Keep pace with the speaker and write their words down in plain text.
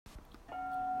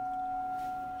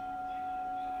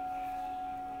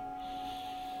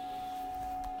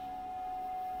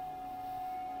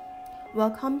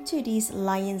Welcome to this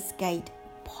Lionsgate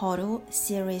Portal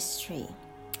Series 3.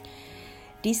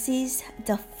 This is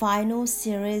the final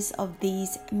series of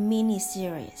this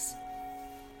mini-series.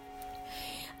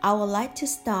 I would like to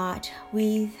start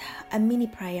with a mini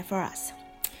prayer for us.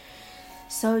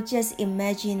 So just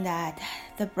imagine that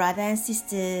the brothers and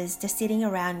sisters just sitting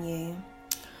around you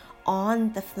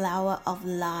on the flower of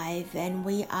life, and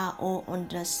we are all on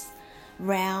this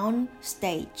round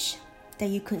stage that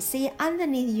you could see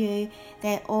underneath you.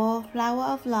 They're all flower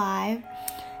of life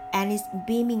and it's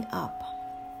beaming up.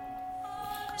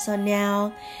 So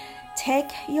now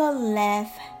take your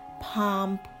left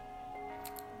palm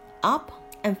up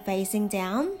and facing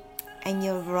down, and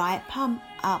your right palm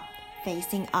up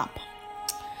facing up.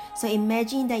 So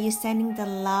imagine that you're sending the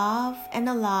love and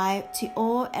the light to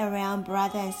all around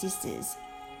brothers and sisters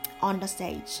on the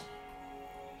stage.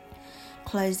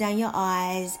 Close down your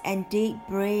eyes and deep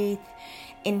breathe.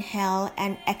 Inhale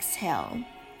and exhale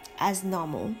as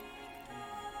normal.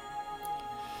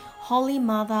 Holy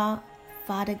Mother,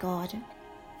 Father God,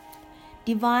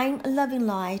 divine loving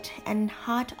light and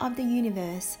heart of the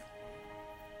universe,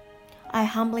 I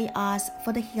humbly ask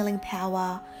for the healing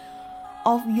power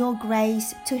of your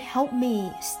grace to help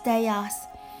me stay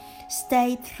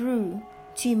true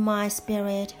to my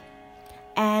spirit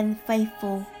and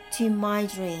faithful to my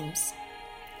dreams.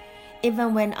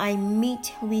 Even when I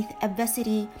meet with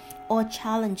adversity or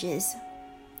challenges,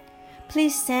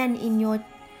 please send in your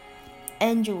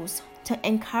angels to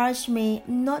encourage me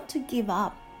not to give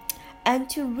up and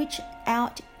to reach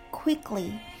out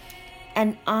quickly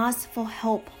and ask for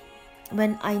help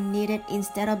when I need it,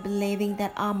 instead of believing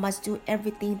that I must do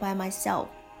everything by myself.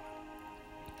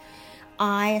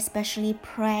 I especially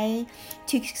pray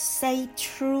to stay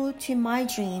true to my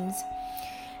dreams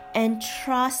and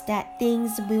trust that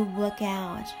things will work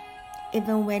out,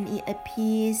 even when it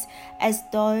appears as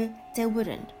though they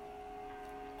wouldn't.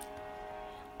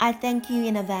 I thank you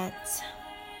in advance,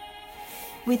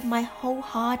 with my whole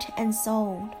heart and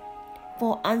soul,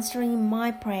 for answering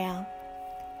my prayer,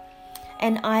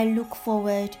 and I look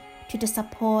forward to the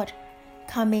support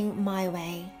coming my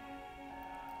way.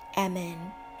 Amen.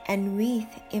 And with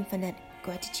infinite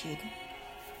gratitude.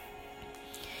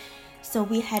 So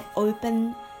we had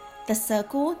opened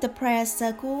the prayer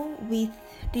circle, with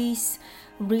this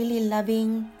really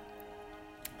loving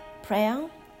prayer.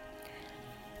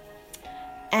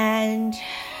 And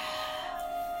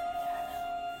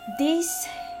this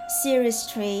series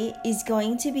 3 is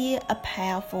going to be a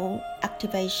powerful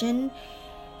activation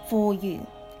for you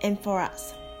and for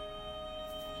us.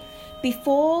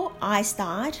 Before we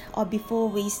start,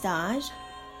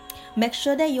 make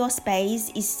sure that your space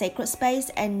is sacred space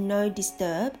and no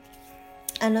disturb.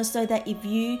 And also that if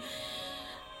you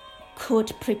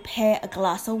could prepare a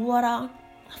glass of water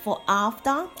for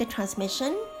after the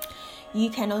transmission,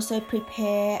 you can also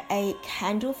prepare a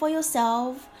candle for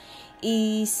yourself,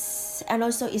 and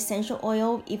also essential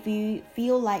oil if you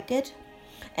feel like it.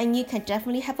 And you can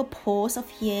definitely have a pause of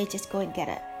here, just go and get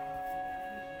it.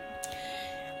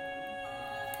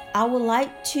 I would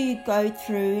like to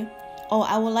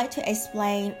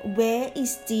explain where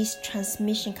is this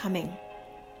transmission coming.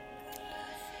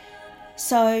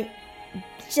 So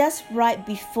just right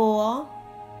before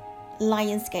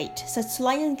Lionsgate. So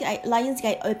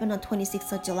Lionsgate opened on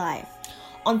 26th of July.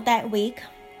 On that week,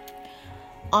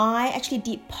 I actually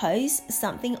did post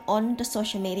something on the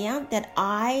social media that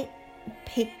I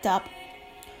picked up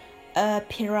a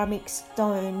pyramid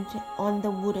stone on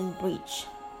the wooden bridge.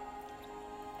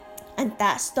 And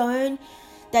that stone,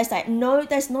 there's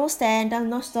no stand, there's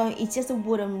no stone, it's just a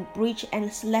wooden bridge, and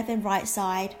its left and right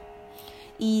side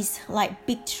is like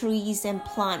big trees and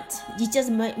plants. It's just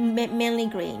mainly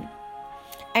green.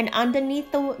 And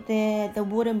underneath the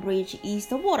wooden bridge is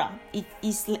the water. It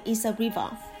is a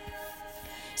river.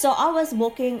 So I was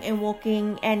walking,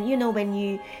 and you know, when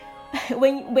you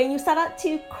started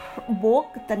to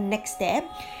walk the next step,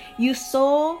 I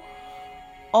saw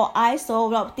a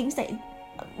lot of things that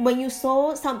when you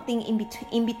saw something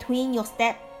in between your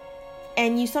step,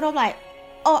 and you sort of like,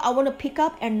 oh, I want to pick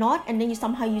up and not, and then you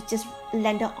just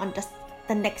landed on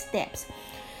the next steps.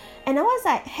 And I was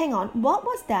like, hang on, what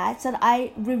was that? So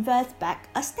I reversed back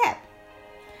a step,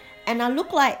 and I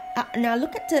look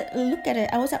at it.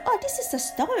 I was like, oh, this is a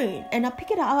stone, and I pick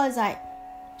it up. I was like,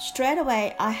 straight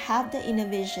away, I have the inner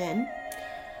vision,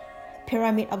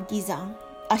 Pyramid of Giza.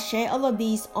 I share all of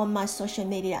these on my social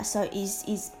media, so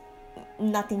is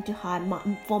nothing to hide.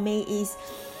 For me is,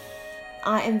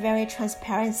 I am very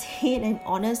transparent and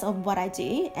honest of what I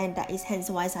do, and that is hence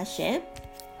why I share.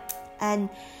 And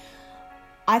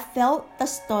I felt the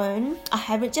stone, I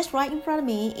have it just right in front of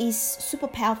me, is super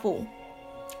powerful.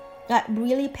 like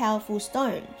really powerful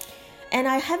stone. And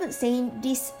I haven't seen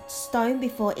this stone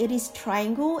before. It is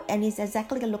triangle and it's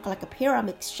exactly look like a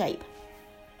pyramid shape.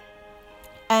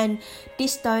 And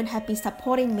this stone has been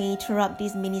supporting me throughout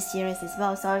this mini series as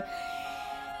well. So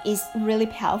it's really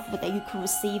powerful that you could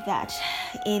receive that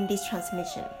in this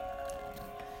transmission.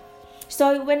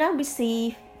 So when I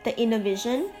received the inner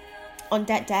vision on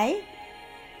that day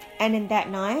and in that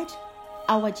night,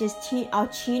 I'll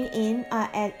tune in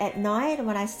at night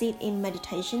when I sit in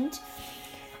meditation.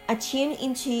 I tune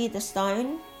into the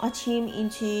stone. I tune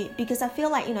into, because I feel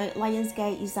like,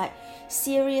 Lionsgate is like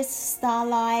serious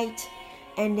starlight.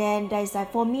 And then there's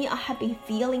like, for me, I have been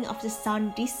feeling of the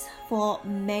sun this for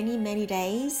many, many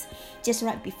days, just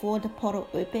right before the portal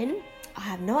opened. I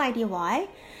have no idea why.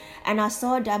 And I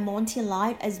saw the Monty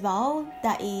light as well,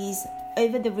 that is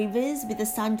over the rivers with the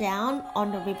sun down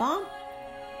on the river.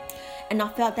 And I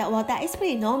felt that, well, that is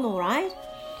pretty normal, right?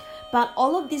 But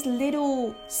all of these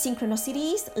little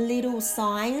synchronicities, little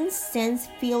signs, sense,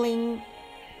 feeling,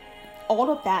 all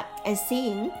of that and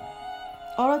seeing,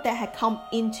 all of that had come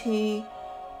into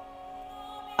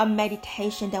a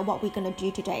meditation that what we're going to do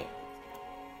today.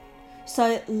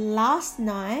 So last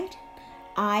night,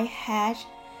 I had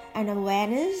an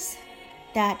awareness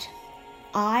that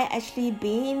I actually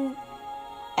been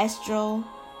astral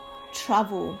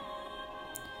travel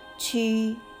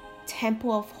to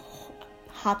Temple of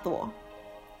Hathor.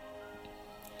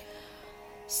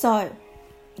 So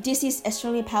this is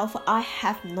extremely powerful. I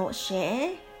have not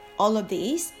shared all of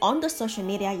these on the social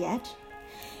media yet.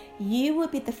 You will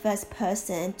be the first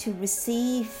person to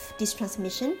receive this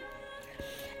transmission,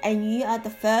 and you are the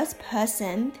first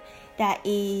person that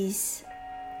is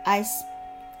I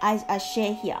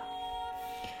share here.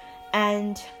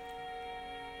 And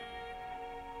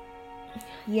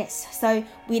yes, so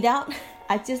without,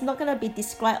 I'm just not gonna be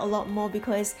described a lot more,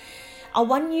 because I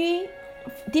want you,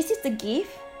 this is the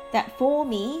gift that for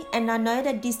me, and I know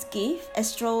that this gift,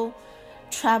 astral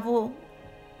travel,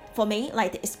 for me,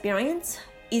 like the experience,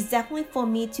 is definitely for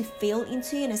me to feel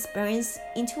into and experience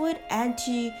into it, and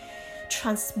to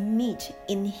transmit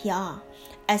in here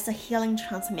as a healing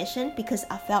transmission, because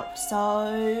I felt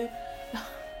so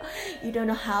you don't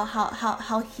know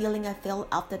how healing I feel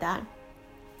after that.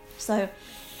 So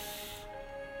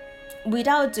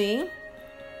without ado,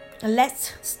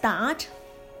 let's start.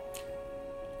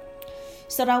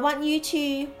 So I want you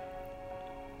to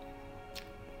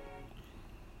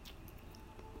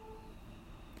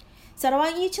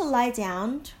lie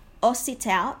down or sit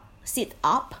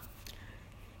up.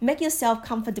 Make yourself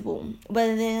comfortable,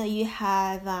 whether you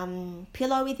have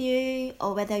pillow with you,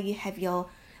 or whether you have your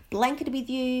blanket with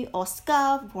you or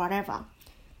scarf, whatever.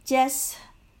 Just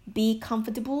be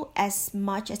comfortable as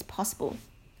much as possible.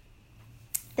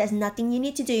 There's nothing you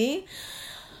need to do.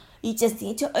 You just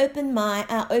need to open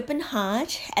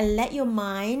heart and let your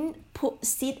mind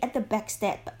sit at the back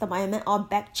step at the moment, or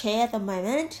back chair at the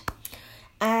moment.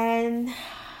 And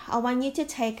I want you to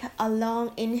take a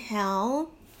long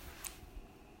inhale.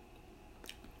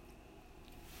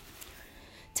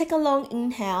 Take a long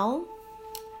inhale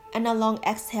and a long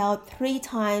exhale 3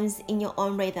 times in your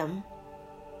own rhythm,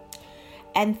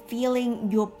 and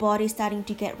feeling your body starting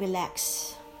to get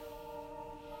relaxed.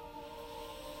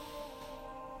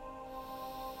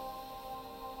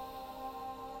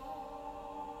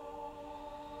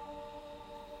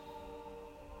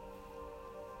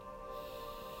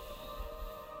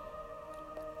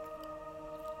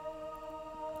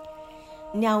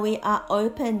 Now we are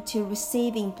open to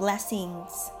receiving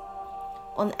blessings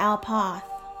on our path,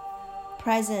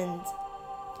 present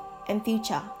and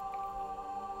future.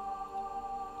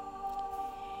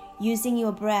 Using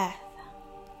your breath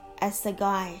as a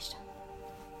guide.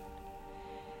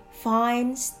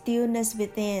 Find stillness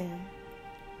within.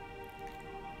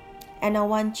 And I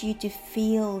want you to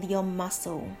feel your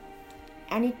muscle,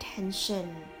 any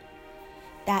tension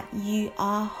that you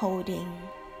are holding.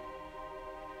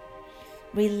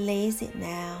 Release it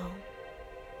now.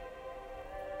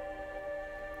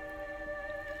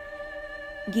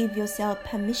 Give yourself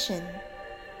permission,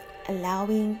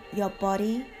 allowing your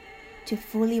body to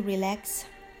fully relax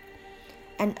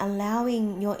and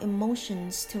allowing your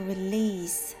emotions to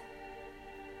release.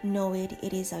 Know it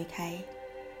is okay.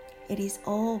 It is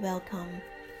all welcome.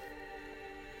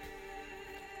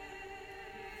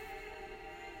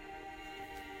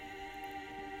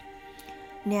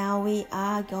 Now we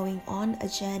are going on a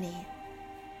journey.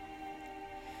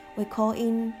 We call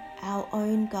in our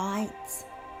own guides,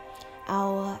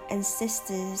 our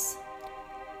ancestors,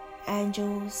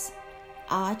 angels,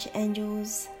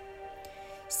 archangels,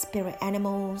 spirit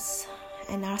animals,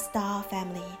 and our star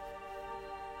family.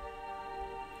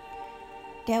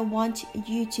 They want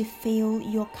you to feel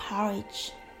your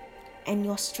courage and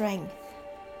your strength.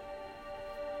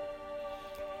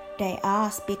 They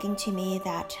are speaking to me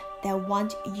that they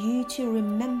want you to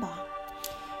remember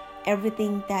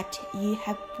everything that you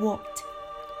have walked,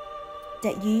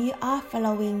 that you are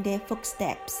following their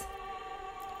footsteps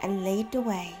and lead the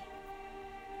way.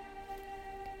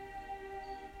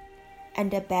 And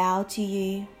they bow to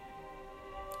you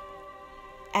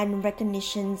and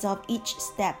recognitions of each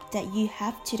step that you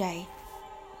have today.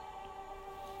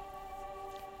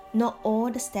 Not all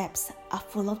the steps are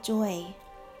full of joy.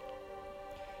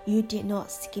 You did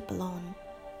not skip alone.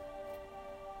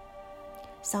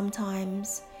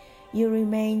 Sometimes you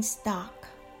remain stuck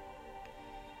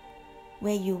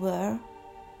where you were.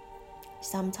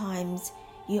 Sometimes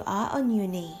you are on your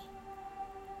knee.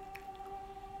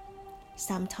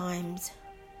 Sometimes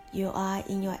you are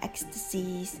in your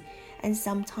ecstasies, and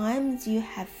sometimes you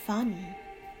have fun.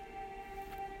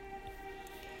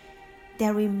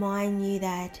 They remind you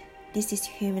that this is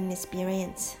human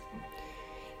experience.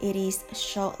 It is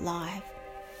short-lived.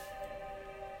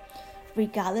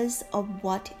 Regardless of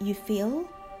what you feel,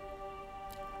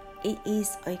 it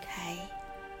is okay.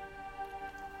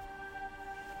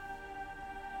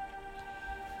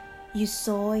 You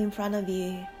saw in front of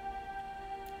you,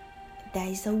 there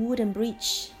is a wooden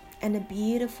bridge and a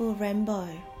beautiful rainbow.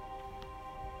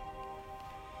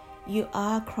 You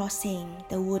are crossing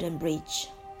the wooden bridge,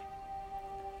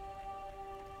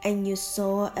 and you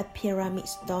saw a pyramid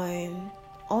stone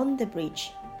on the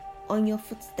bridge, on your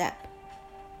footstep.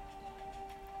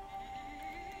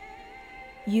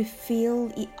 You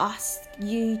feel it asks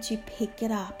you to pick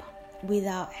it up.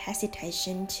 Without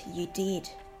hesitation, you did.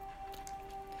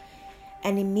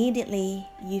 And immediately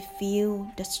you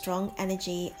feel the strong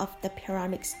energy of the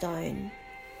pyramid stone.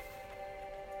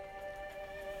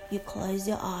 You close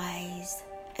your eyes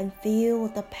and feel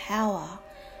the power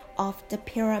of the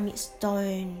pyramid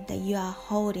stone that you are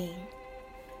holding.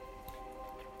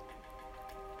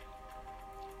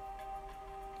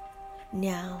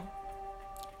 Now,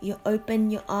 you open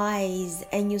your eyes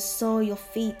and you saw your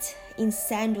feet in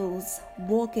sandals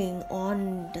walking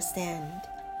on the sand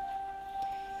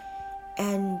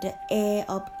and the air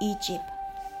of Egypt.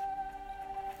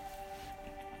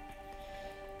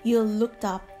 You looked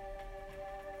up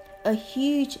a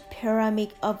huge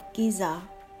pyramid of Giza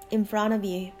in front of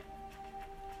you.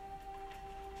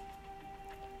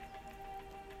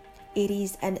 It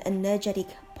is an energetic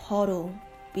portal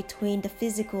between the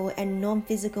physical and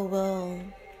non-physical world.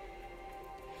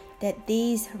 That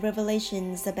these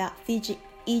revelations about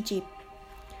Egypt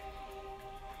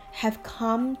have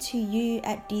come to you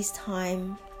at this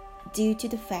time due to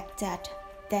the fact that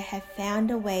they have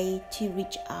found a way to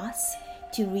reach us,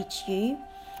 to reach you,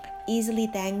 easily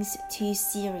thanks to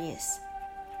Sirius.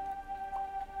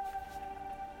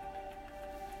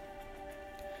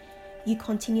 You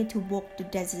continue to walk the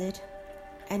desert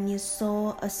and you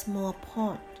saw a small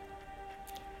pond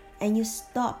and you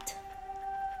stopped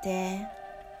there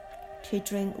to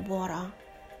drink water.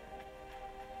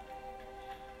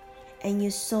 And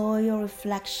you saw your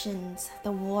reflections,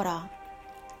 the water.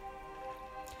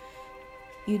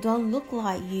 You don't look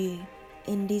like you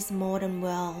in this modern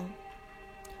world,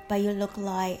 but you look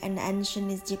like an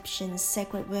ancient Egyptian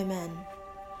sacred woman,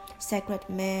 sacred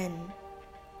man.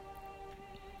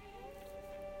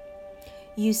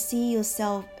 You see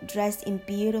yourself dressed in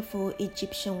beautiful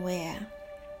Egyptian wear.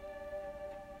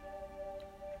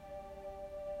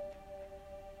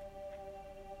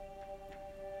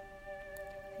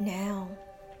 Now,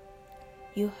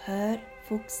 you heard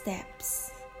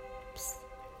footsteps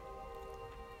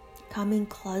coming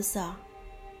closer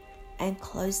and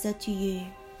closer to you.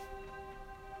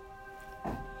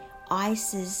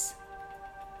 Isis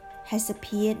has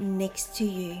appeared next to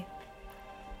you.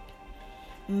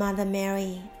 Mother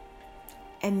Mary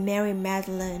and Mary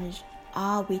Magdalene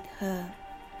are with her.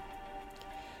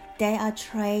 They are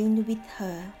trained with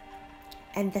her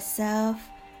and they serve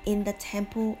in the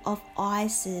temple of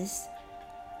Isis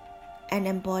and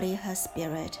embody her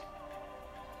spirit.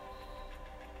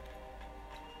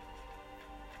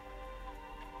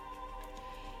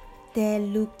 They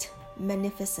looked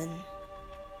magnificent.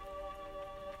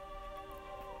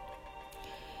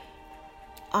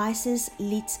 Isis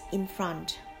leads in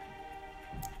front,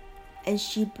 and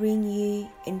she brings you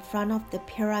in front of the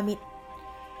pyramid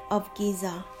of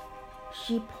Giza.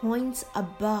 She points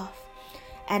above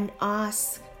and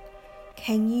asks,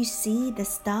 "Can you see the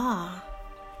star?"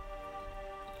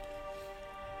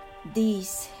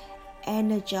 These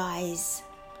energize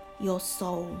your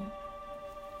soul.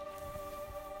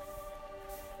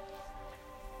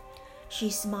 She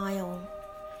smiled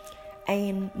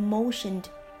and motioned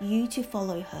you to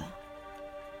follow her.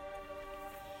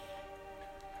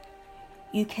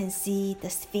 You can see the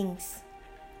Sphinx.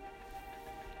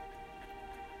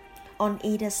 On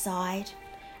either side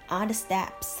are the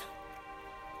steps.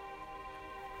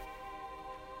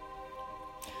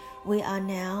 We are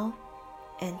now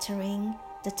entering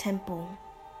the temple.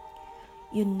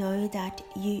 You know that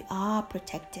you are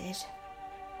protected.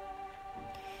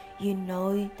 You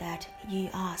know that you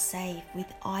are safe with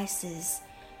Isis,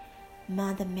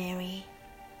 Mother Mary,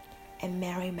 and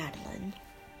Mary Magdalene.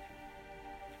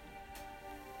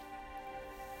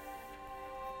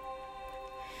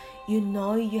 You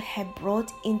know you have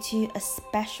brought into a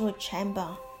special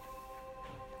chamber.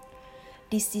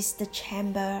 This is the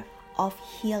chamber of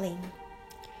healing.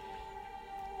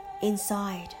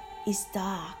 Inside is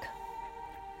dark,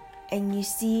 and you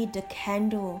see the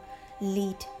candle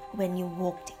lit when you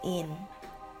walked in.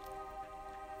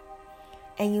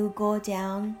 And you go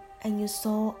down and you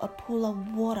saw a pool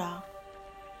of water,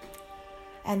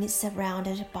 and it's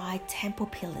surrounded by temple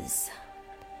pillars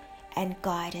and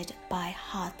guided by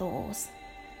Hathors.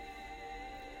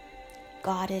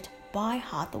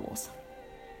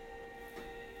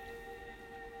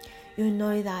 You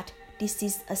know that this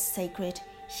is a sacred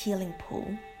healing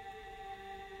pool.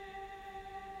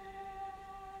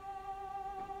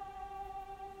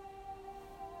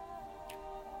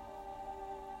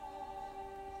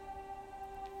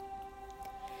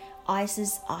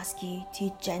 Isis asks you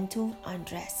to gentle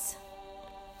undress,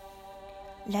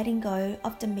 letting go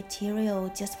of the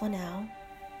material just for now.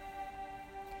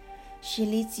 She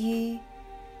leads you,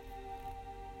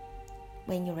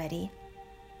 when you're ready,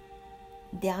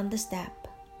 down the step,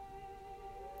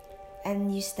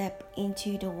 and you step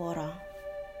into the water.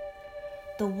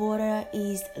 The water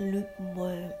is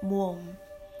lukewarm,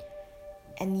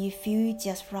 and you feel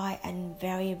just right and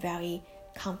very, very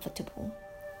comfortable.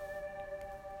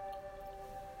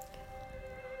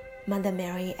 Mother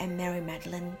Mary and Mary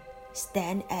Magdalene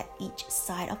stand at each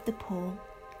side of the pool.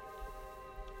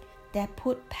 They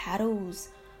put petals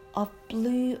of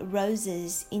blue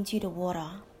roses into the water,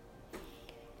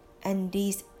 and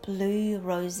these blue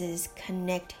roses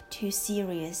connect to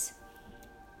Sirius.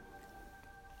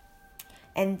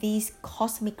 And these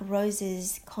cosmic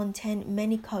roses contain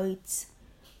many codes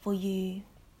for you,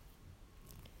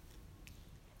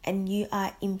 and you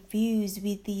are infused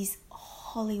with this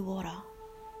holy water.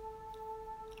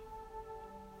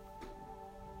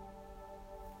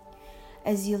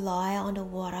 As you lie on the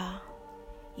water,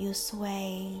 you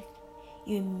sway,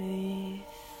 you move.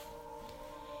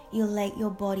 You let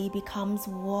your body becomes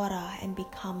water and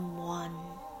become one.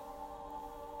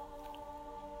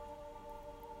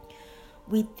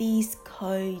 With these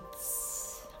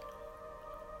codes,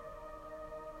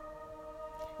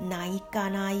 na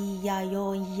ikana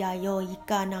iayo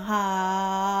ikana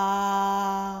ha,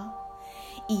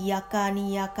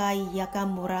 iakani iaka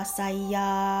murasaya.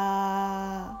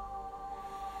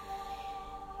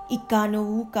 Ikano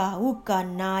uka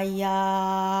naya.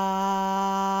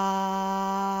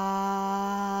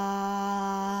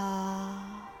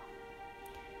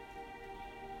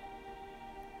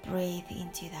 Breathe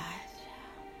into that,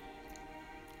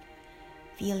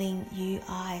 feeling you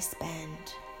are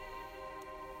expand.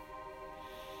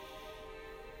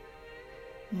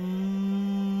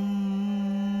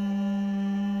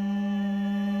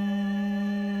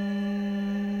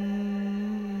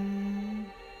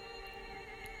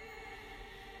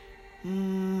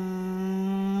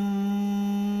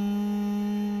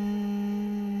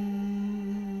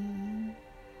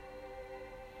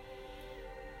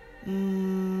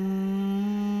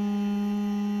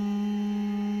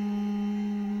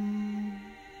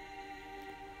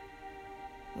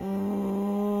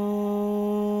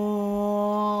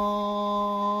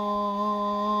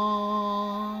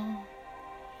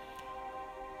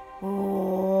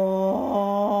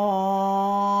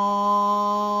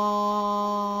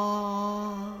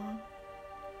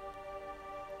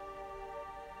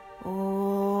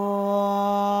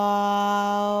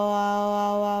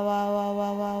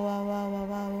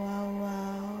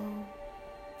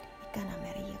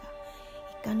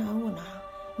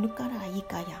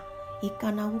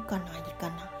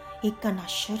 Ikana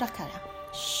shurakara.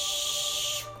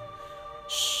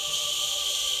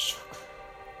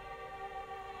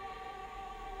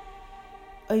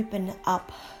 Open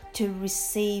up to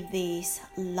receive this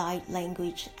light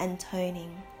language and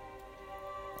toning.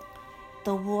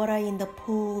 The water in the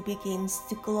pool begins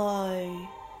to glow.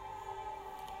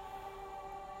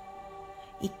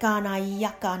 Ikana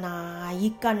yakana,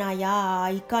 ikana ya,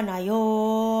 ikana yo.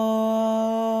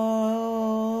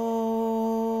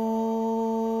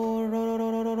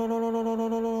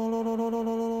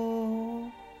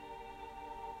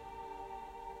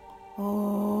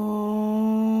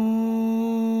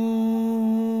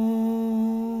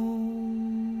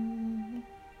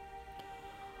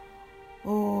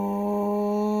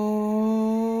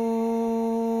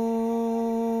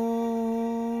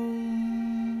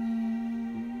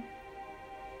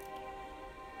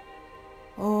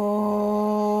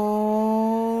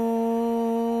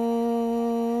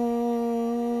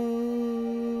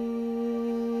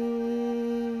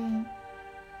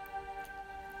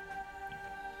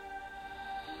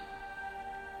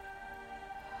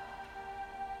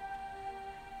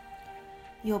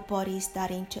 Your body is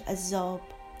starting to absorb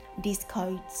these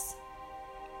codes.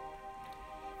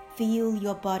 Feel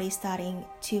your body starting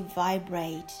to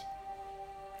vibrate.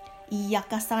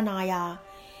 Yakasanaya,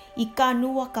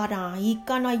 ikanuakana,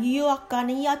 ikana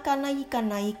yuakana, yakana,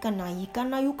 ikana,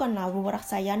 yukana,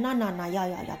 wurasayana, nana,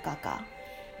 yakaka.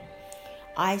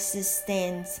 Isis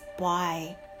stands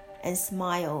by and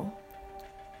smile.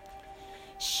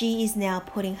 She is now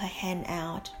putting her hand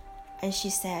out, and she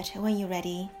said, when you're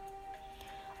ready,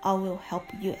 I will help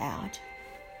you out.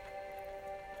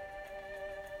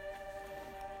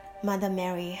 Mother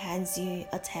Mary hands you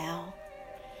a towel,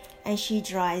 and she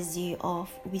dries you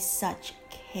off with such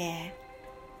care.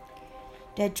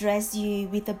 They dress you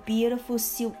with a beautiful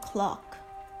silk cloak.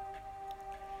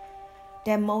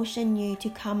 They motion you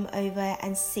to come over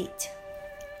and sit.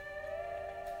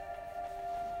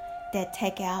 They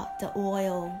take out the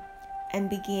oil and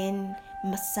begin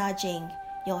massaging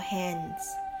your hands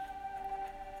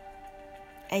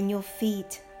and your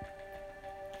feet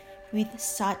with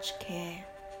such care.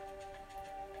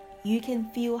 You can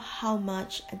feel how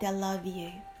much they love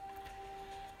you,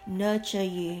 nurture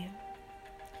you.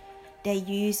 They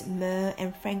use myrrh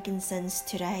and frankincense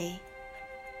today.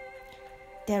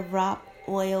 They rub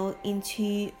oil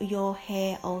into your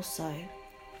hair also.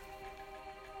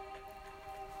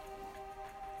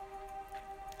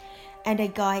 And they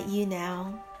guide you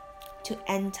now to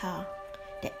enter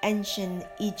the ancient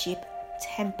Egypt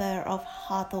temple of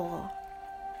Hathor.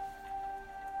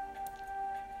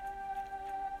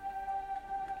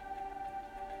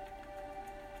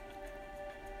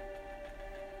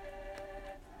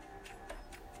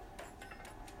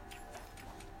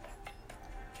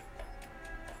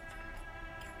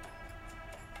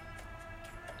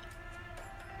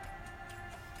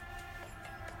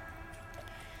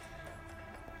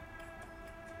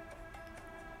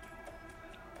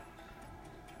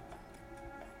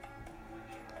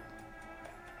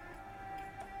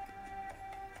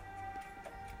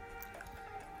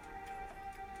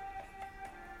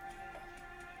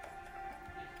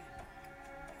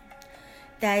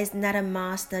 There is another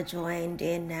master joined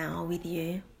in now with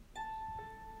you.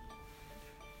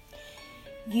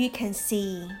 You can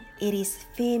see it is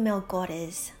female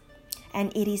goddess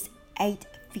and it is 8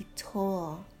 feet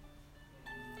tall.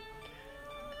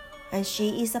 And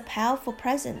she is a powerful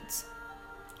presence.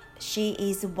 She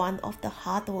is one of the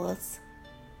Hathors.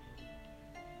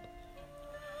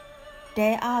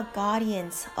 They are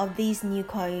guardians of these new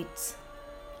codes.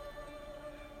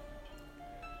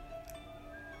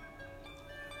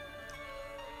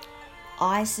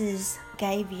 Isis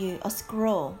gave you a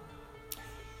scroll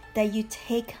that you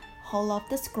take hold of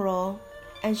the scroll,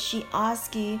 and she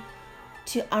asks you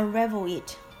to unravel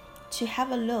it, to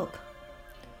have a look.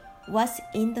 What's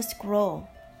in the scroll?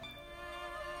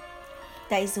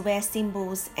 That is where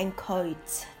symbols and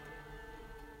codes.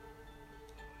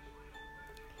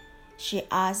 She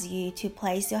asks you to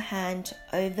place your hand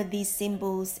over these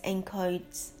symbols and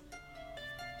codes.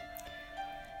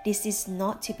 This is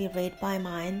not to be read by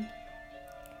mind,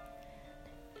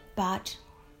 but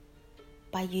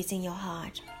by using your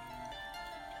heart.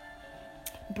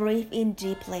 Breathe in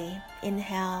deeply,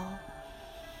 inhale,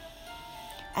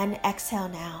 and exhale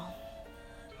now.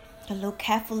 Look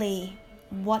carefully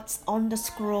what's on the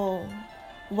scroll,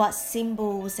 what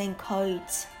symbols and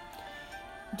codes.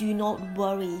 Do not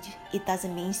worry, it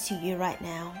doesn't mean to you right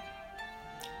now.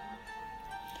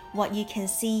 What you can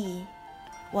see,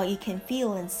 what you can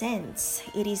feel and sense,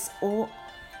 it is all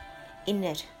in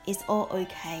it. It's all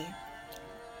okay.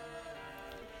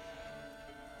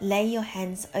 Lay your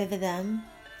hands over them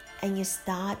and you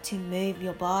start to move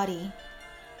your body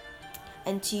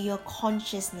into your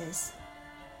consciousness.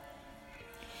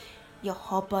 Your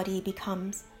whole body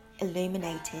becomes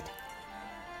illuminated.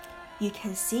 You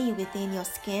can see within your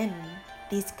skin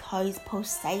these codes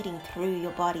pulsating through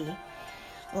your body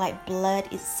like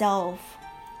blood itself.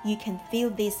 You can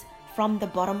feel this from the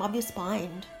bottom of your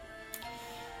spine.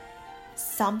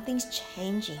 Something's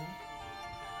changing.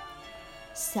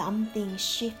 Something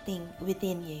shifting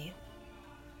within you.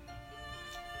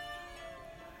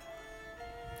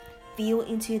 feel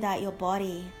into that your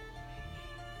body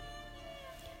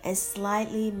and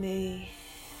slightly move.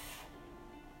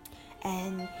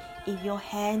 And if your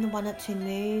hand wanted to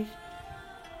move,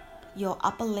 your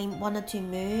upper limb wanted to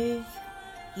move,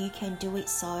 you can do it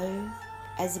so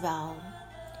as well.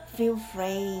 Feel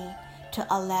free to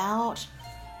allow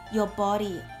your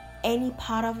body, any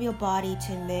part of your body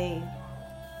to move.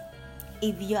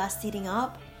 If you are sitting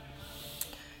up,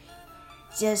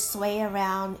 just sway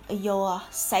around your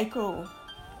sacral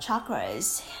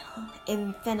chakras,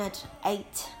 infinite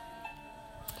 8.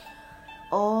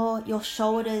 Or your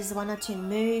shoulders wanted to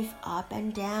move up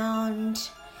and down,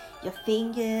 your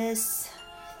fingers,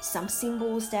 some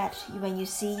symbols that when you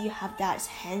see you have that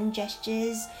hand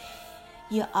gestures,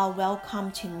 you are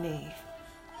welcome to move.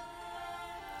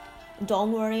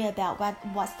 Don't worry about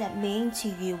what's that mean to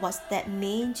you, what's that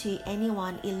mean to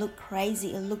anyone. It look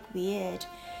crazy, it look weird.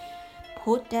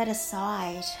 Put that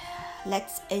aside.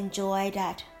 Let's enjoy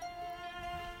that.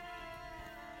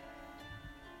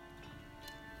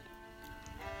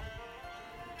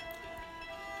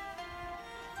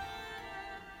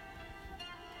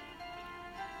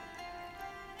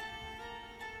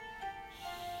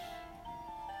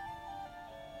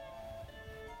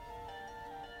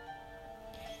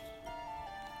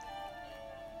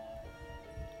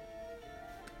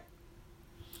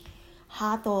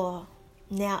 Hathor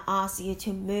now asks you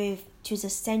to move to the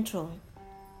center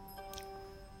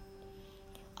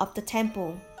of the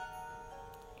temple,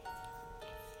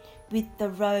 with the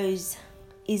rose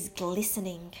is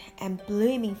glistening and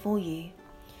blooming for you,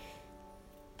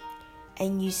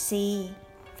 and you see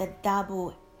the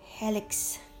double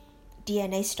helix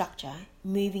DNA structure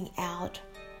moving out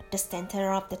the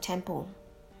center of the temple.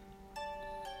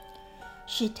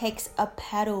 She takes a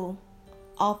petal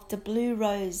of the blue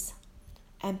rose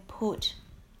and put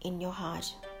in your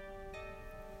heart.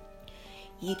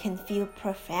 You can feel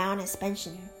profound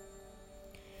expansion.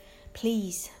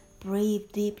 Please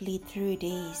breathe deeply through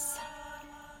this.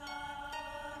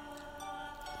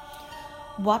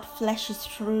 What flashes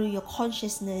through your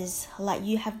consciousness like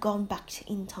you have gone back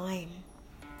in time?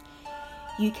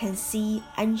 You can see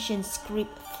ancient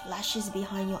script flashes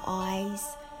behind your eyes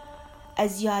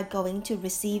as you are going to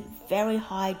receive very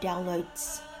high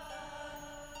downloads.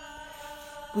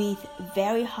 With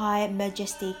very high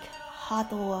majestic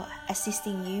Hathor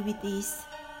assisting you with this.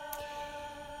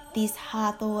 This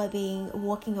Hathor being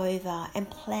walking over and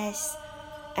place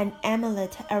an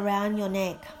amulet around your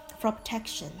neck for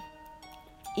protection.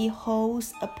 It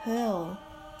holds a pearl.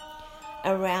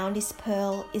 Around this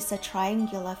pearl is a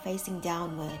triangular facing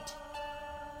downward.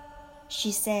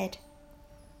 She said,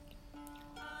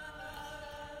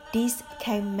 "This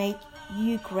can make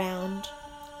you ground,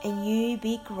 and you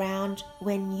be ground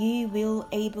when you will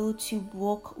able to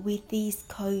walk with these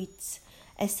codes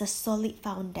as a solid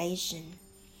foundation,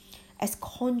 as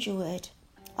conduit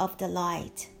of the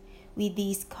light with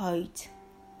these codes.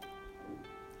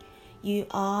 You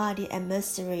are the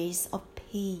emissaries of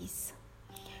peace,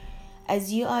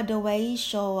 as you are the way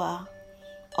shower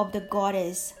of the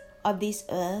goddess of this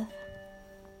earth.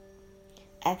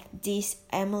 As this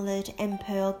amulet and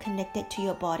pearl connected to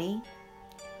your body,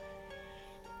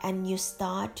 and you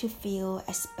start to feel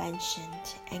expansion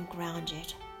and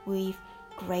grounded with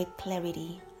great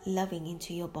clarity, loving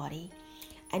into your body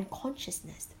and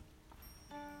consciousness.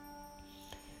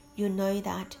 You know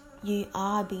that you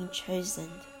are being chosen.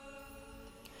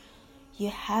 You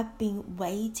have been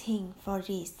waiting for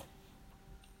this.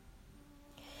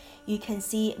 You can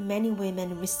see many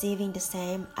women receiving the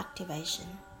same activation,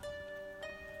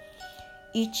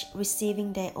 each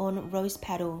receiving their own rose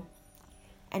petal,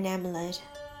 an amulet,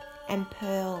 and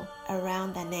pearl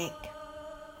around their neck.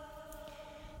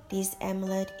 This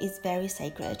amulet is very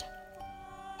sacred.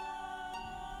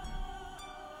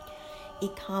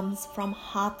 It comes from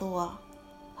Hathor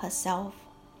herself.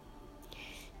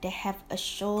 They have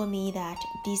assured me that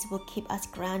this will keep us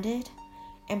grounded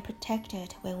and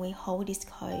protected when we hold this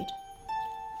code.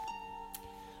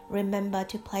 Remember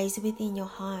to place within your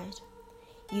heart.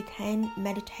 You can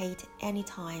meditate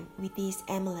anytime with this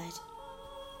amulet.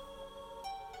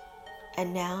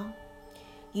 And now,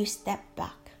 you step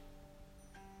back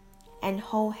and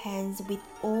hold hands with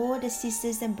all the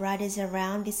sisters and brothers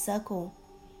around this circle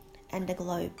and the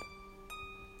globe.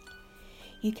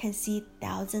 You can see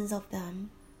thousands of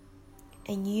them,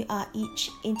 and you are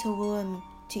each interwoven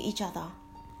to each other.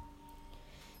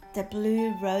 The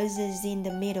blue roses in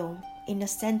the middle, in the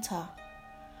center,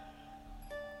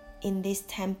 in this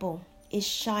temple, is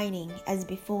shining as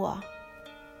before.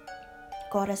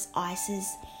 Goddess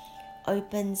Isis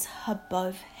opens her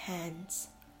both hands.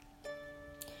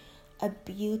 a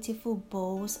beautiful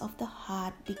balls of the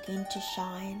heart begin to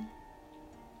shine.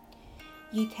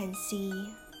 You can see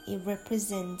it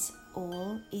represents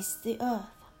all is the earth,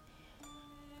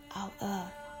 our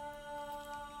earth,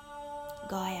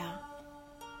 Gaia.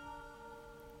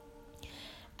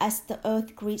 As the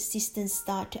earth grid systems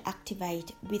start to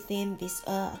activate within this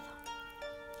earth,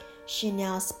 she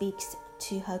now speaks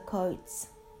to her codes.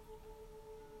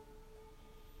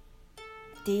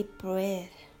 Deep breath,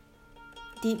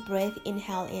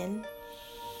 inhale in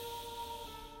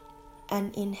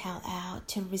and inhale out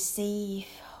to receive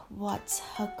what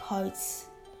her codes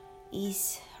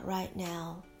is right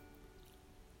now.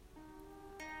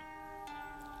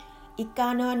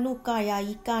 Ikana nukaya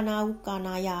ikana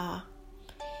ukanaya.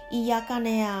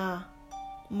 Iyakanea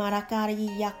marakari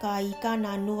iyaka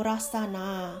ikana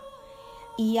nurasana.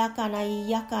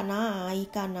 Iyakana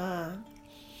ikana.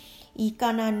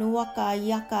 Ikana nuaka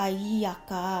iyaka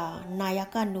iyaka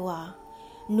nayaka nua.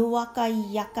 Nuaka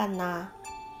iyakana.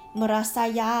 Merasa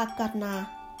yakana.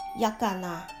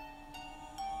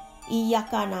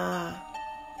 Iyakana.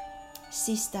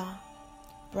 Sister,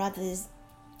 brothers,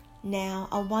 now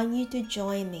I want you to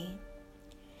join me.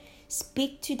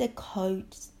 Speak to the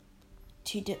codes,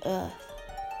 to the earth,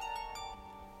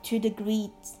 to the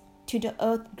grid, to the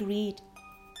earth grid.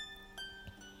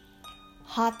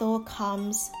 Hathor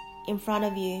comes in front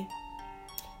of you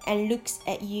and looks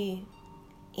at you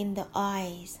in the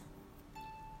eyes.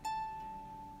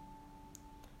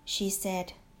 She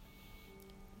said,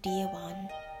 "Dear one,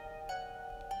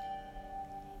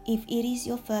 if it is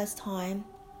your first time,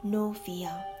 no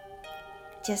fear.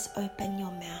 Just open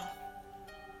your mouth.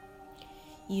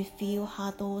 You feel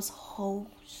how those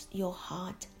holds your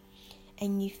heart,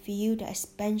 and you feel the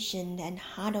expansion and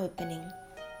heart opening.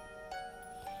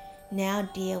 Now,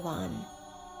 dear one,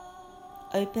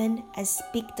 open and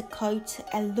speak the code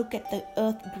and look at the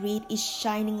earth grid is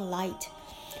shining light.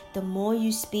 The more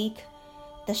you speak,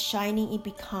 the shining it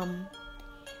become,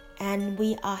 and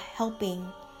we are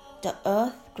helping the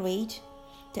earth grid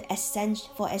to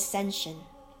ascension.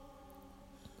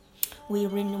 We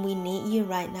need you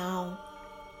right now.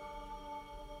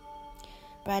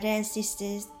 Brothers and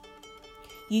sisters,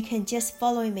 you can just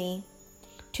follow me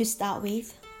to start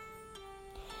with,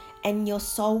 and your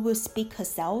soul will speak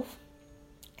herself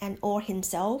and or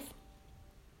himself.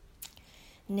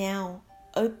 Now,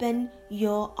 open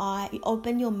your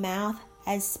mouth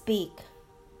and speak.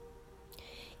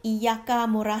 Iyaka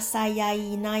murasaya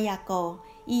inayako.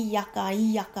 Iyaka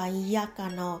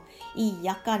no.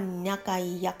 Iyaka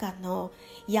no.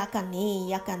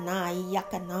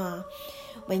 Yakana.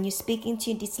 When you speak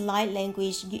into this light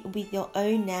language with your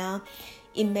own now,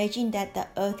 imagine that the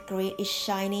earth grid is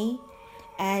shining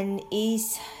and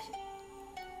is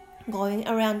going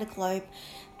around the globe,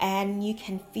 and you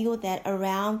can feel that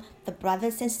around the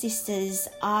brothers and sisters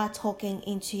are talking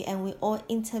into, and we all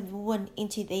interwoven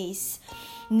into this.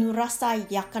 Nurasa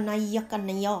yakana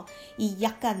yo,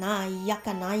 iyakana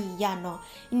yano,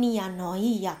 niano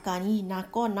iyakani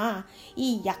nakona,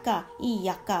 iyaka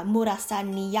murasa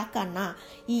niyakana,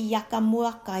 iyaka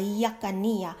muaka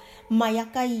iyakania,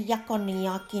 mayaka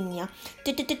iyakonia kinia,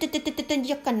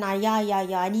 yakana ya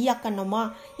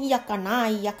yakanoma,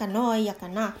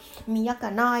 yakana,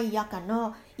 miyakana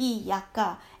yakano,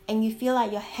 iyaka. And you feel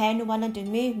like your hand wanted to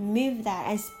move that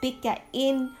and speak that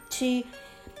into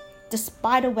the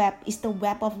spider web. Is the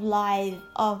web of life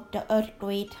of the earth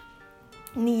grid.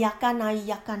 Yakana,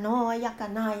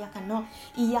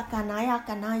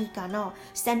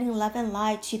 sending love and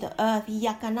light to the earth.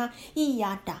 Yakana,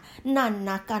 iyata,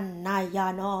 nanakana,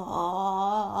 yano,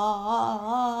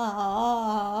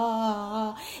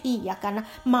 iyakana,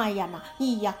 mayana,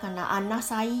 iyakana,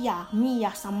 anasaya,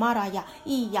 miya samaraya,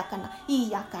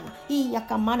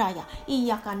 iyakamaraya,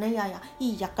 iyakanaya,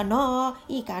 iyakano,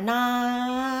 ikana.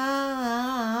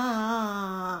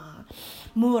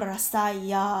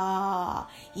 Murasaya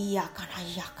yakana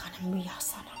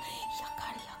miyasana yaka.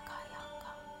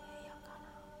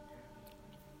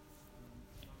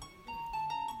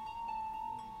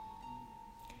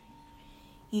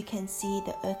 You can see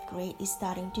the earth grid is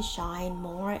starting to shine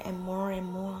more and more and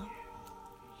more.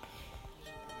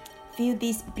 Feel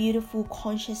this beautiful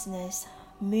consciousness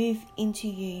move into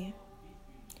you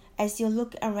as you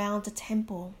look around the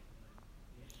temple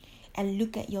and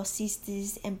look at your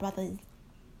sisters and brothers.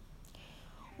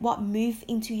 What moves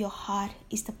into your heart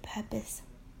is the purpose.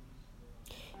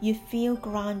 You feel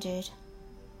grounded,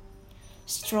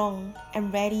 strong,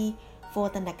 and ready for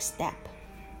the next step.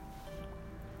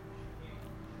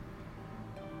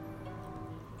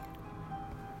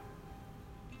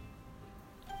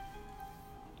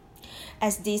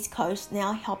 as these codes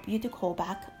now help you to call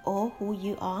back all who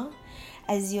you are,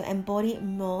 as you embody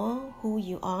more who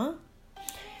you are.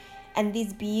 And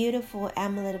this beautiful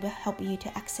amulet will help you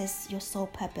to access your soul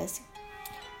purpose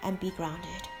and be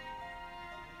grounded.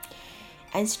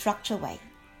 And structure way.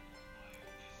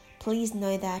 Please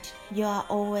know that you are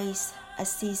always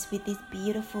assist with this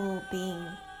beautiful being,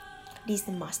 this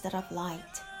master of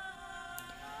light.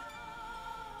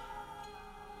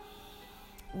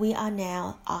 We are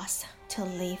now asked to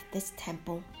leave this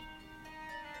temple.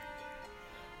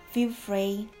 Feel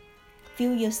free,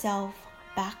 feel yourself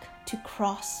back to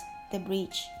cross the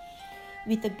bridge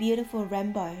with the beautiful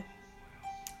rainbow.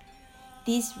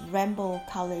 These rainbow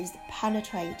colors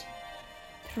penetrate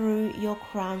through your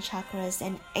crown chakras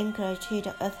and anchor to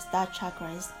the Earth Star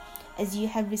chakras as you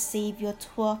have received your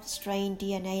 12th strain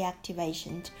DNA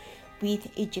activation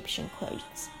with Egyptian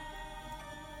codes.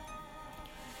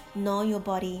 Know your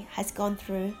body has gone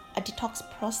through a detox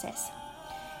process.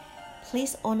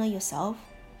 Please honor yourself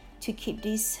to keep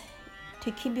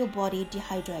your body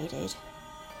dehydrated.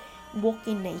 Walk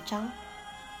in nature.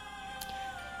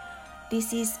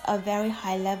 This is a very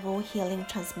high level healing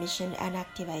transmission and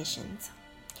activations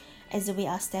as we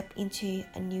are step into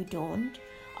a new dawn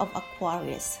of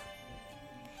Aquarius.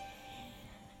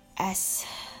 As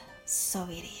so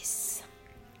it is.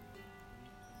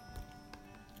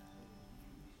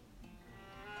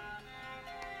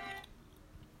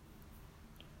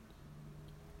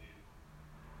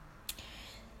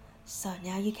 So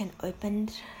now you can open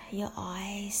your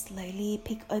eyes slowly,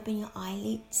 open your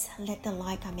eyelids, let the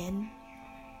light come in.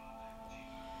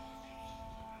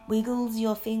 Wiggle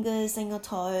your fingers and your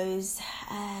toes,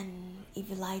 and if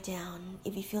you lie down,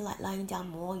 if you feel like lying down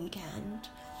more, you can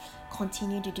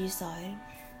continue to do so.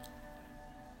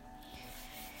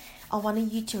 I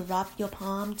want you to rub your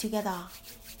palm together,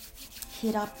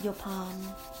 heat up your palm,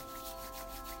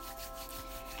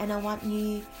 and I want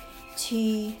you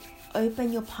to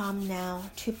open your palm now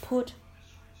to put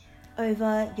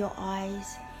over your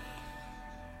eyes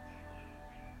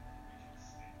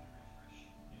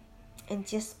and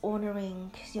just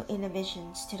honoring your inner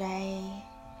visions today,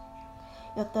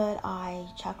 your third eye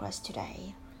chakras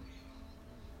today.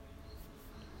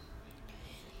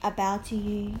 I bow to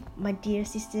you, my dear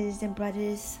sisters and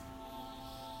brothers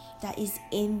that is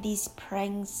in this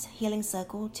praying healing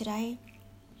circle today.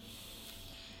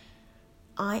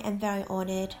 I am very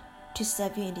honored to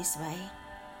serve you in this way.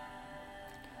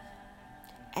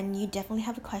 And you definitely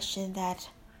have a question that,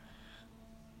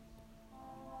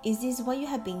 is this what you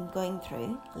have been going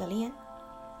through, Lillian?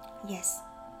 Yes.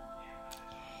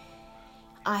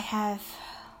 I have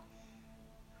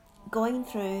going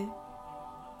through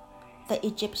the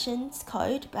Egyptian's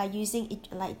code by using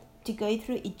it like to go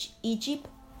through Egypt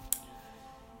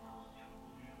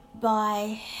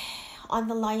by on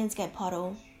the Lionsgate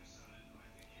portal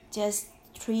just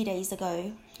 3 days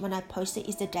ago. When I posted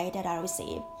is the day that I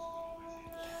received.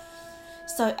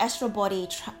 So astral body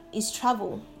is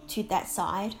travel to that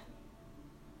side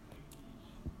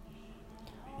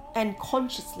and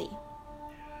consciously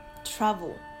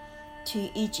travel to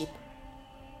Egypt,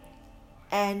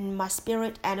 and my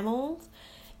spirit animal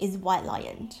is white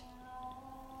lion,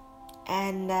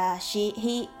 and I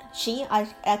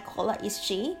call her is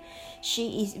she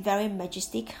is very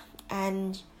majestic,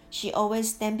 and she always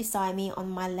stand beside me on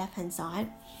my left hand side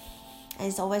and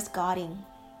is always guarding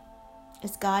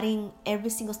every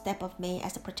single step of me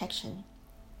as a protection.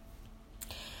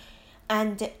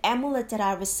 And the amulet that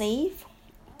I receive,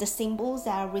 the symbols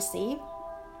that I receive,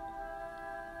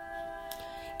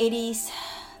 it is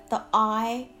the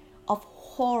Eye of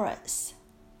Horus,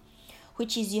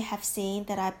 which is you have seen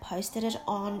that I posted it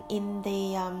on in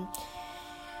the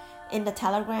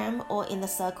Telegram or in the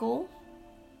circle.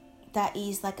 That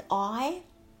is like eye.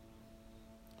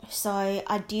 So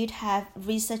I did have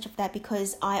research of that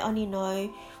because I only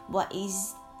know what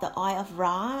is the Eye of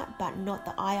Ra, but not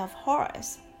the Eye of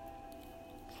Horus.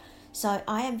 So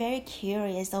I am very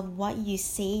curious of what you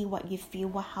see, what you feel,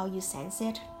 how you sense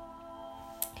it.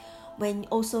 When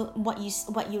also what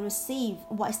you receive,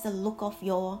 what is the look of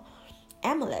your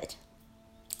amulet,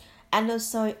 and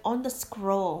also on the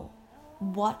scroll,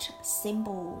 what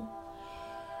symbols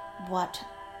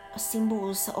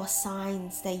or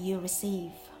signs that you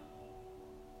receive.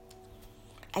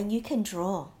 And you can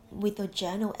draw with your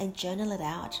journal and journal it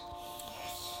out.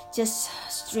 Just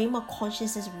stream of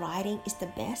consciousness writing is the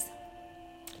best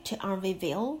to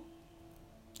unreveal.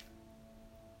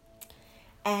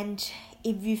 And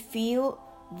if you feel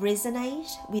resonate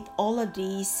with all of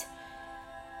these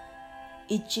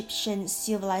Egyptian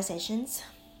civilizations,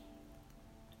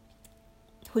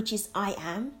 which is I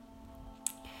am,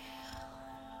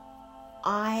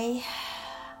 I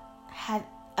had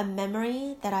a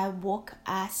memory that I walk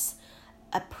as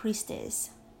a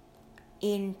priestess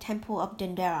in Temple of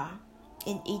Dendera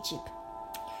in Egypt.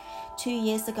 2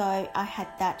 years ago, I had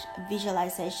that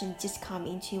visualization just come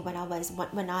into when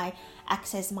I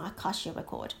accessed my Akasha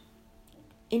record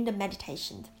in the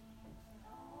meditation.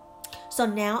 So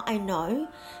now I know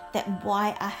that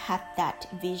why I have that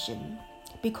vision,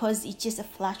 because it's just a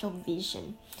flash of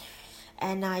vision,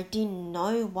 and I didn't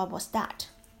know what was that.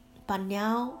 But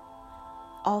now,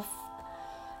 of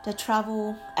the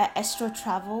travel, astral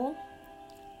travel,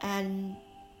 and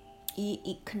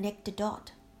it connect the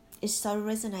dot. It so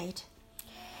resonate.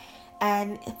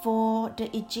 And for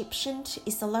the Egyptian,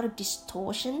 it's a lot of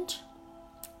distortion.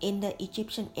 In the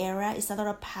Egyptian era, it's a lot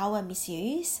of power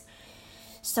misuse.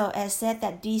 So as said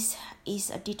that this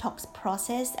is a detox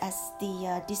process, as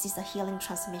this is a healing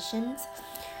transmissions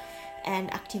and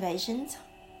activations,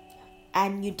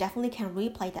 and you definitely can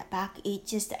replay that back. It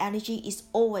just, the energy is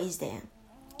always there.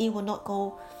 It will not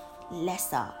go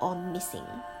lesser or missing,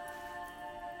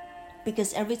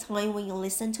 because every time when you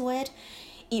listen to it,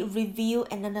 it reveals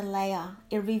another layer.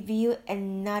 It reveals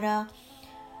another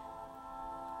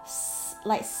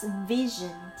like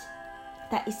vision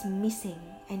that is missing,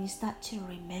 and you start to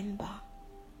remember.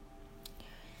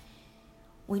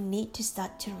 We need to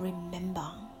start to remember.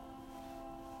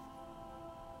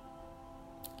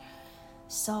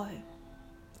 So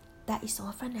that is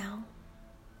all for now.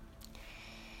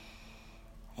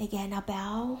 Again, I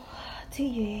bow to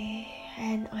you,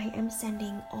 and I am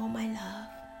sending all my love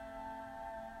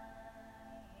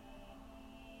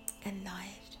and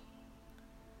light.